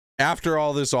After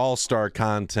all this all-star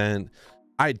content,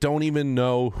 I don't even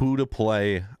know who to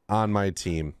play on my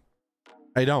team.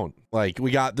 I don't. Like,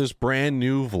 we got this brand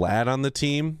new Vlad on the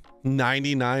team.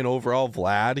 99 overall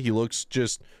Vlad. He looks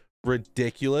just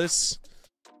ridiculous.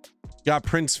 Got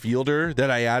Prince Fielder that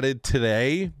I added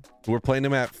today. We're playing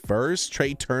him at first.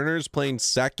 Trey Turner's playing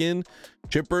second.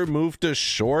 Chipper moved to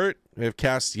short. We have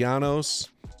Castellanos.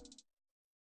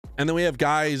 And then we have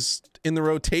guys in the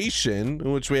rotation,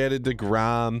 in which we added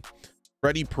DeGrom.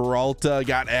 Freddie Peralta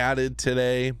got added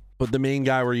today. But the main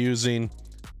guy we're using,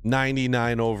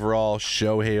 99 overall,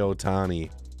 Shohei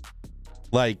Ohtani.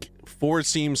 Like,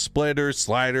 four-seam splitter,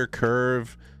 slider,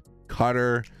 curve,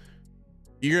 cutter.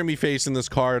 You're going to be facing this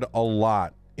card a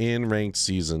lot in ranked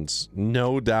seasons.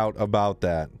 No doubt about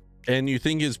that. And you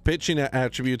think his pitching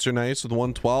attributes are nice with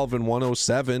 112 and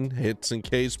 107 hits and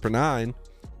Ks per 9.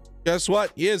 Guess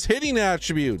what? He has hitting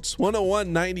attributes.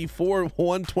 101, 94,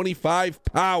 125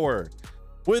 power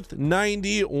with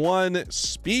 91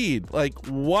 speed. Like,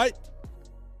 what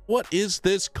is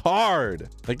this card?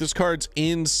 Like, this card's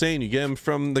insane. You get him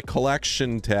from the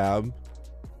collection tab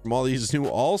from all these new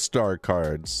all-star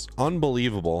cards.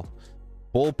 Unbelievable.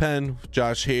 Bullpen,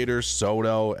 Josh Hader,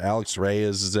 Soto, Alex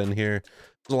Reyes is in here.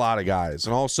 There's a lot of guys.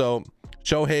 And also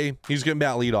Shohei, he's gonna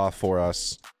bat leadoff for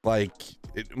us. Like,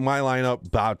 my lineup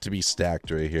about to be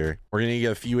stacked right here. We're gonna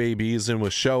get a few ABs in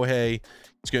with Shohei.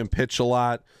 He's gonna pitch a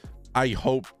lot. I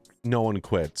hope no one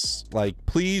quits. Like,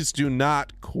 please do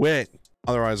not quit.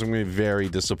 Otherwise, I'm gonna be very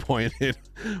disappointed.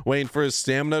 Waiting for his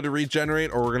stamina to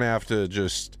regenerate, or we're gonna have to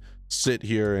just sit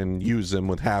here and use him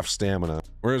with half stamina.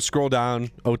 We're gonna scroll down.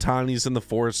 Ohtani's in the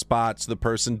 4th spot, so the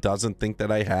person doesn't think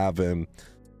that I have him.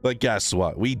 But guess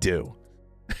what? We do.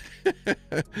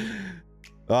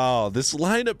 Oh, this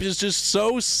lineup is just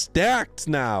so stacked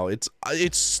now. It's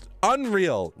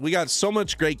unreal. We got so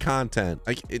much great content.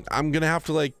 I'm gonna have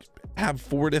to like have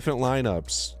 4 different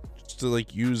lineups just to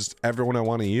like use everyone I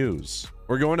want to use.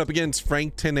 We're going up against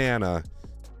Frank Tanana.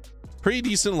 Pretty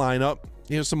decent lineup.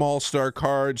 He has some all-star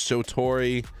cards.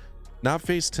 Shotori. Not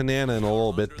face Tanana in a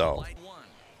little bit though.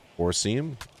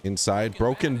 Four-seam inside,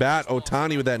 broken bat.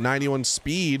 Ohtani with that 91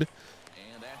 speed.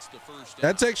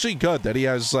 That's actually good that he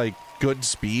has like good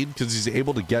speed because he's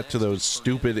able to get to those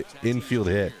stupid infield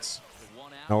hits.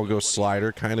 Now we'll go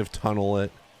slider, kind of tunnel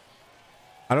it.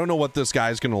 I don't know what this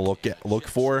guy's gonna look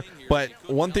for, but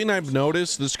one thing I've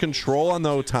noticed, this control on the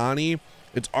Ohtani,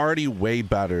 it's already way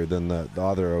better than the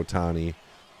other Ohtani.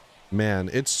 Man,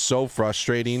 it's so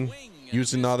frustrating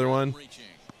using the other one.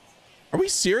 Are we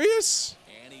serious?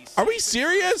 Are we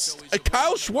serious?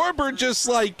 Kyle Schwarber just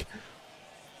like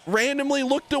randomly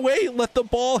looked away and let the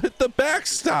ball hit the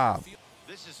backstop.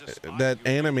 That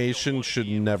animation should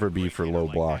never be for low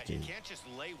blocking.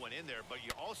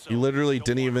 He literally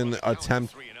didn't even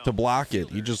attempt to block it.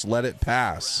 He just let it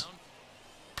pass.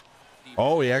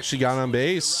 Oh, he actually got on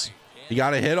base. He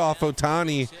got a hit off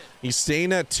Ohtani. He's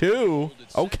staying at 2.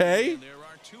 Okay.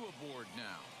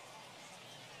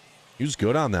 He was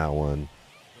good on that one.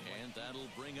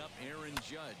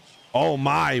 Oh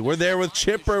my, we're there with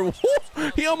Chipper.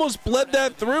 Woo! He almost bled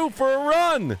that through for a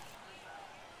run.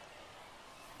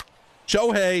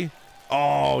 Shohei.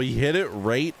 Oh, he hit it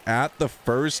right at the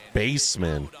first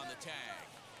baseman.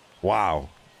 Wow.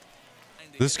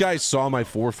 This guy saw my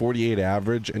 448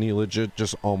 average and he legit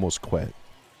just almost quit.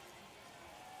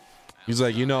 He's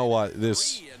like, you know what?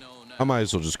 I might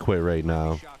as well just quit right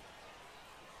now.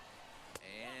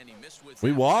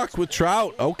 We walk with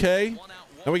Trout. Okay.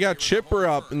 And we got Chipper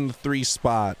up in the 3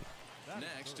 spot.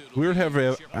 We would have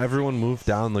everyone move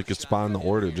down like a spot in the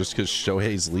order just because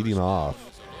Shohei's leading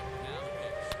off.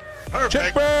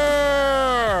 Perfect.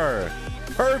 Chipper!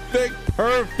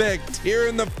 Perfect. Here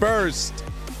in the 1st.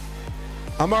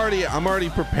 I'm already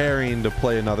preparing to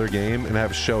play another game and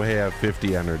have Shohei have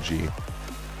 50 energy.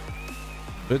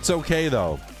 It's okay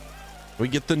though. We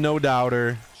get the no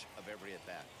doubter.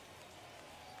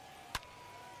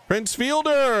 Prince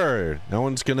Fielder. No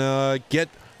one's gonna get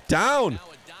down.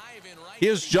 He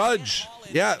is Judge.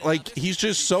 Yeah, like he's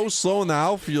just so slow in the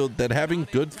outfield that having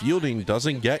good fielding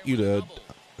doesn't get you to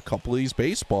a couple of these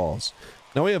baseballs.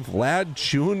 Now we have Vlad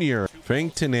Jr.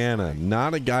 Frank Tanana,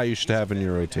 not a guy you should have in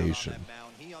your rotation.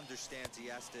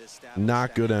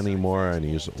 Not good anymore, and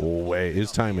he's way.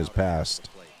 His time has passed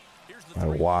by a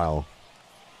while.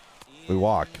 We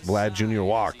walk. Vlad Jr.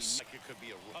 walks.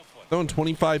 Throwing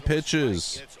 25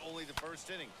 pitches.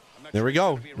 There we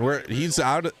go. He's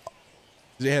out.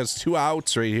 He has 2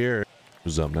 outs right here.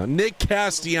 Who's up now? Nick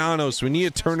Castellanos. We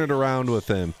need to turn it around with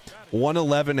him.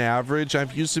 111 average.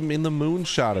 I've used him in the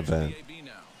moonshot event.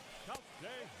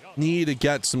 Need to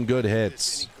get some good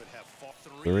hits.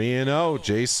 3-0,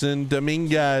 Jason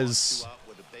Dominguez.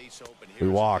 We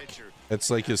walk. It's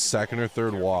like his second or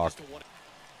third walk.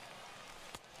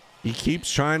 He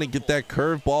keeps trying to get that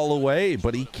curveball away,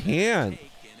 but he can't.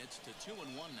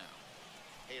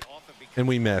 And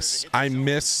we miss. I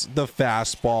miss the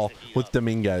fastball with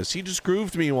Dominguez. He just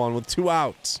grooved me one with 2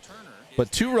 outs.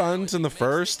 But 2 runs in the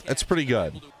first, that's pretty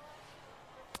good.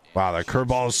 Wow, that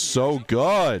curveball is so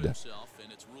good.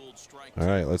 All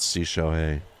right, let's see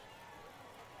Shohei.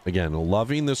 Again,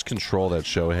 loving this control that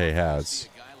Shohei has.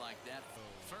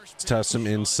 Let's test him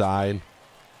inside.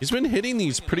 He's been hitting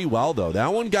these pretty well, though.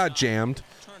 That one got jammed.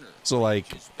 So,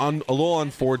 like, a little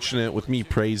unfortunate with me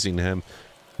praising him.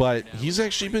 But he's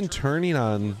actually been turning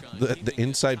on the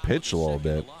inside pitch a little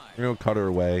bit. You know, cutter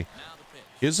away.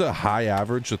 He has a high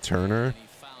average with Turner.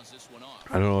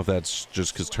 I don't know if that's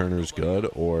just because Turner's good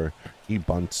or he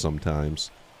bunts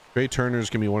sometimes. Trey Turner's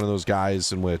going to be one of those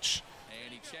guys in which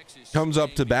comes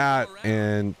up to bat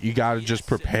and you got to just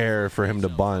prepare for him to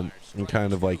bunt and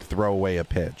kind of like throw away a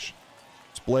pitch.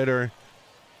 Splitter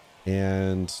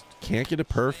and can't get it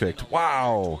perfect.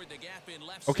 Wow.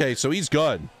 Okay, so he's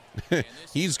good.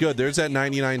 He's good. There's that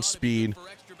 99 speed.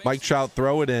 Mike Trout,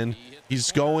 throw it in. He's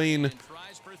going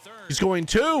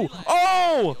to.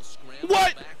 Oh!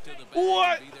 What?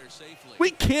 What?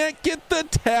 We can't get the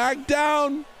tag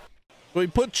down. We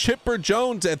put Chipper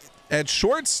Jones at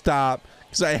shortstop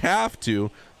because I have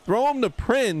to. Throw him to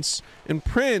Prince, and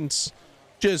Prince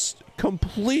just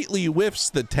completely whiffs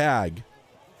the tag.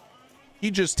 He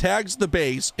just tags the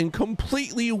base and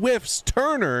completely whiffs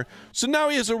Turner. So now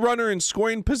he has a runner in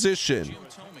scoring position.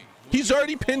 He's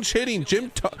already pinch hitting. Jim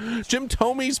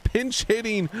Thome's pinch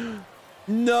hitting.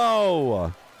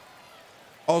 No.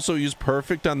 Also, he's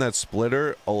perfect on that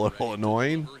splitter. A little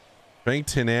annoying. Frank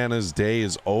Tanana's day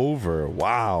is over.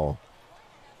 Wow.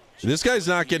 This guy's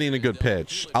not getting a good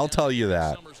pitch. I'll tell you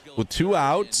that. With 2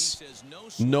 outs,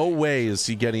 no way is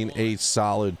he getting a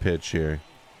solid pitch here.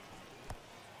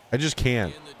 I just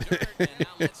can't.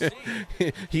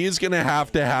 He is going to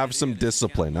have some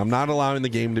discipline. I'm not allowing the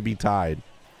game to be tied.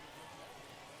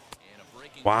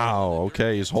 Wow.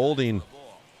 Okay, he's holding.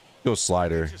 Go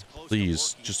slider.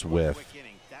 Please, just whiff.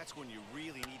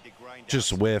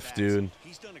 Just whiff, dude.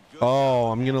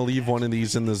 Oh, I'm going to leave one of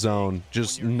these in the zone.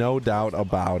 Just no doubt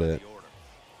about it.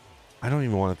 I don't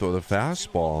even want to throw the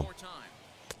fastball.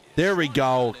 There we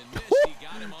go.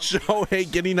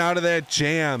 Shohei getting out of that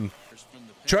jam.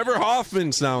 Trevor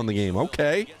Hoffman's now in the game.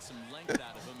 Okay.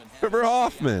 Trevor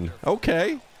Hoffman.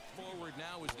 Okay.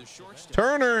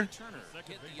 Turner.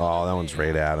 Oh, that one's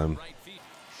right at him.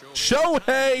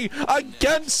 Shohei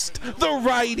against the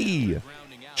righty.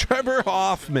 Trevor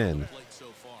Hoffman.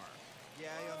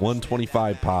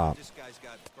 125 pop.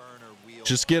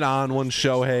 Just get on one,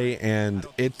 Shohei, and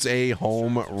it's a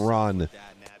home run.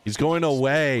 He's going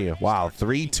away. Wow,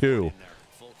 3-2.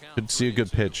 Could see a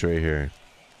good pitch right here.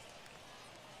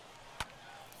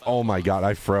 Oh my God,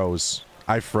 I froze.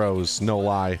 I froze, no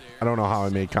lie. I don't know how I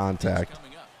made contact.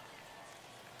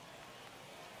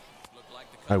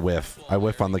 I whiff. I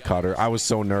whiff on the cutter. I was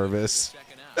so nervous.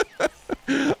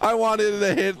 I wanted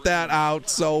to hit that out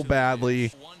so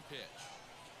badly.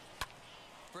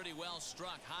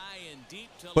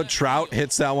 But Trout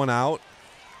hits that one out.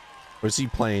 Or is he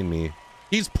playing me?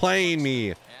 He's playing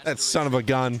me. That son of a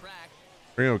gun.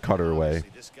 We're going to cut her away.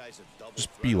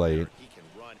 Just be late.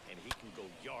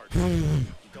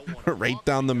 Right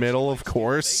down the middle, of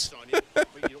course.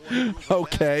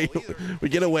 Okay. We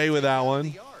get away with that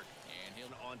one.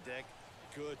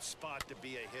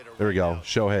 There we go.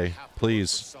 Shohei,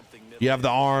 please. You have the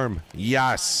arm.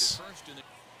 Yes.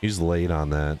 He's late on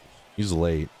that. He's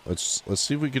late. Let's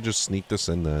see if we could just sneak this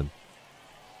in then.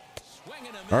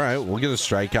 All right, we'll get a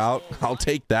strikeout. I'll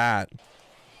take that.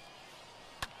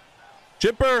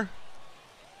 Chipper.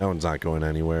 That one's not going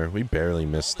anywhere. We barely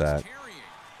missed that.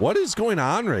 What is going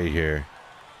on right here?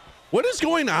 What is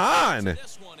going on?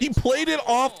 He played it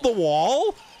off the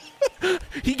wall.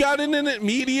 He got in an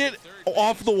immediate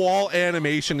off the wall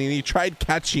animation and he tried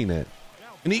catching it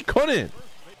and he couldn't.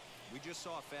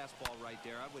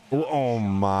 Oh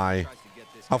my.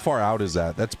 How far out is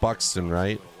that? That's Buxton,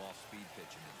 right?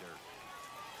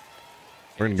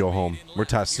 We're gonna go home. We're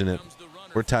testing it.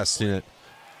 We're testing it.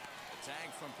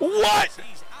 What?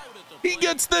 He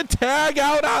gets the tag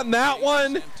out on that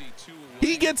one.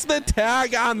 He gets the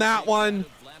tag on that one.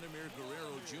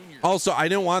 Also, I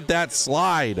didn't want that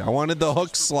slide. I wanted the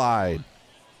hook slide.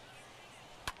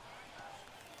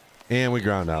 And we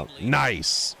ground out.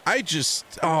 Nice.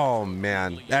 Oh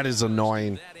man, that is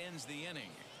annoying.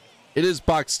 It is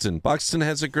Buxton. Buxton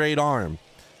has a great arm,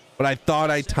 but I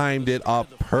thought I timed it up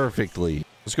perfectly.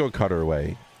 Let's go Cutter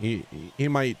away. He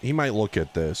might look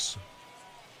at this.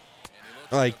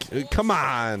 Like, come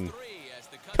on.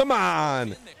 Come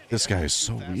on. This guy is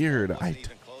so weird.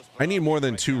 I need more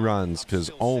than 2 runs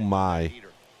because, oh my.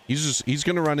 He's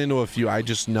going to run into a few. I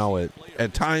just know it.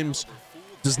 At times,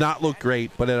 does not look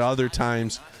great, but at other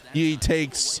times, he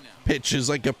takes pitches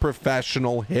like a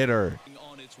professional hitter.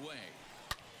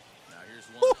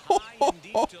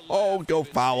 Oh, go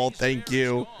foul. Thank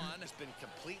you.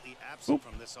 Oop.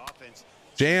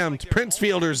 Jammed. Prince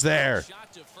Fielder's there.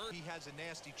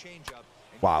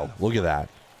 Wow, look at that.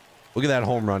 Look at that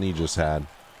home run he just had.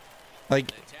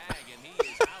 Like,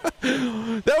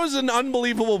 that was an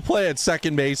unbelievable play at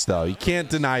second base, though. You can't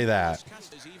deny that.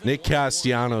 Nick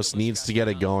Castellanos needs to get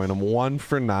it going. I'm 1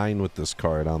 for 9 with this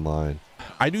card online.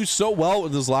 I do so well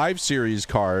with his live series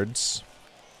cards,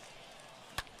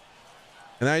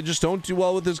 and I just don't do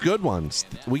well with his good ones.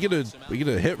 We get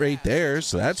a hit right there,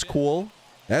 so that's cool.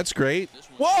 That's great.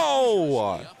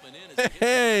 Whoa!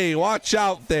 Hey, watch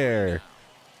out there.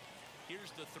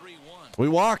 We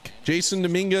walk. Jason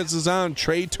Dominguez is on.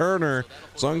 Trey Turner.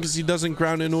 As long as he doesn't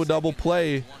ground into a double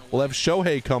play, we'll have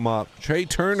Shohei come up. Trey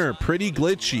Turner, pretty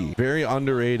glitchy. Very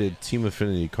underrated team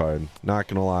affinity card. Not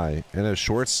gonna lie. And a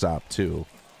shortstop too.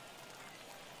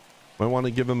 Might want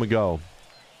to give him a go.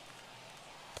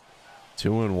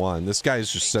 2-1. This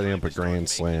guy's just setting up a grand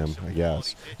slam, I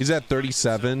guess. He's at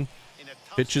 37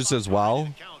 pitches as well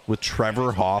with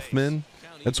Trevor Hoffman.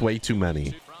 That's way too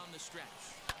many.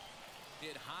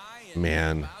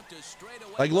 Man,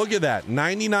 like, look at that.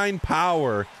 99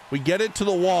 power. We get it to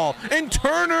the wall, and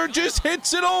Turner just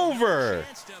hits it over.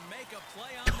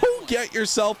 Go get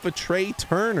yourself a Trey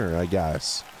Turner, I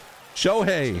guess.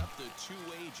 Shohei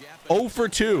 0 for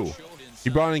 2. He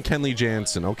brought in Kenley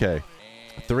Jansen. Okay,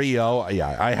 3-0.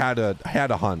 Yeah, I had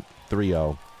a hunt.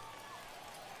 3-0.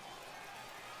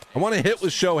 I want to hit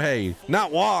with Shohei,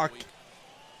 not walk.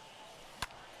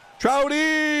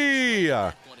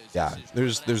 Trouty. Yeah,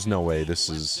 there's no way this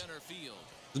is.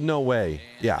 No way.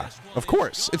 Yeah, of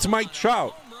course. It's Mike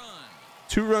Trout.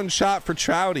 2-run shot for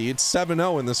Trouty. It's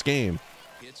 7-0 in this game.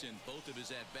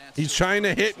 He's trying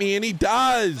to hit me, and he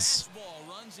does.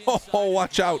 Oh,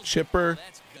 watch out, Chipper.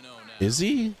 Is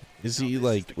he? Is he,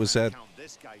 like, was that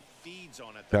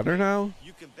better now?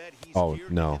 Oh,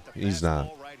 no, he's not.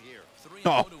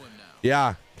 Oh,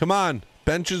 yeah, come on.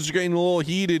 Benches are getting a little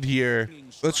heated here.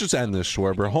 Let's just end this,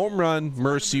 Schwarber. Home run,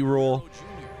 mercy rule.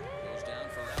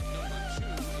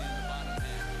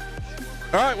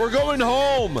 All right, we're going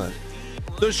home.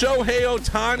 The Shohei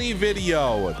Ohtani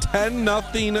video.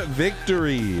 10-0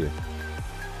 victory.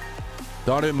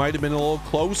 Thought it might have been a little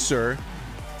closer,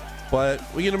 but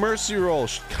we get a mercy roll.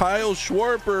 Kyle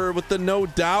Schwarber with the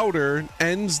no-doubter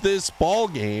ends this ball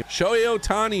game. Shohei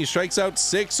Ohtani strikes out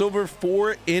 6 over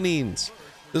 4 innings.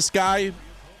 This guy,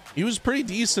 he was pretty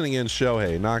decent against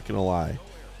Shohei, not gonna lie.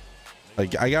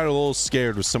 Like, I got a little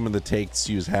scared with some of the takes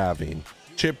he was having.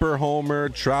 Chipper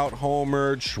homered, Trout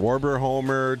homered, Schwarber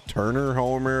homered, Turner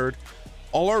homered.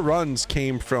 All our runs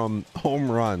came from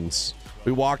home runs.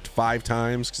 We walked 5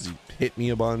 times because he hit me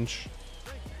a bunch.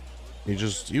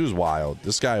 He was wild.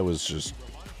 This guy was just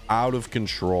out of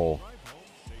control.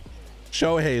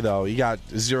 Shohei, though, he got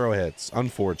 0 hits.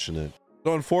 Unfortunate.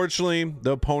 So unfortunately,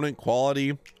 the opponent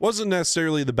quality wasn't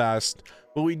necessarily the best,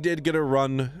 but we did get a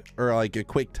run, or like a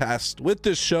quick test with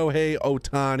this Shohei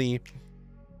Ohtani.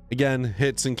 Again,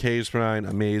 hits and Ks per 9,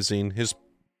 amazing. His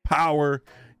power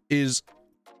is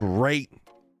great.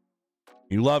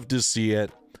 You love to see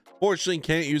it. Fortunately,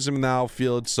 can't use him in the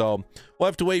outfield, so we'll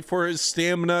have to wait for his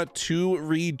stamina to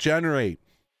regenerate.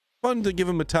 Fun to give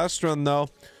him a test run, though.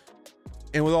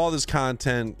 And with all this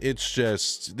content, it's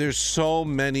just, there's so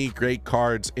many great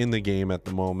cards in the game at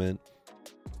the moment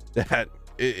that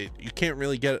you can't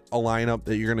really get a lineup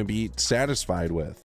that you're going to be satisfied with.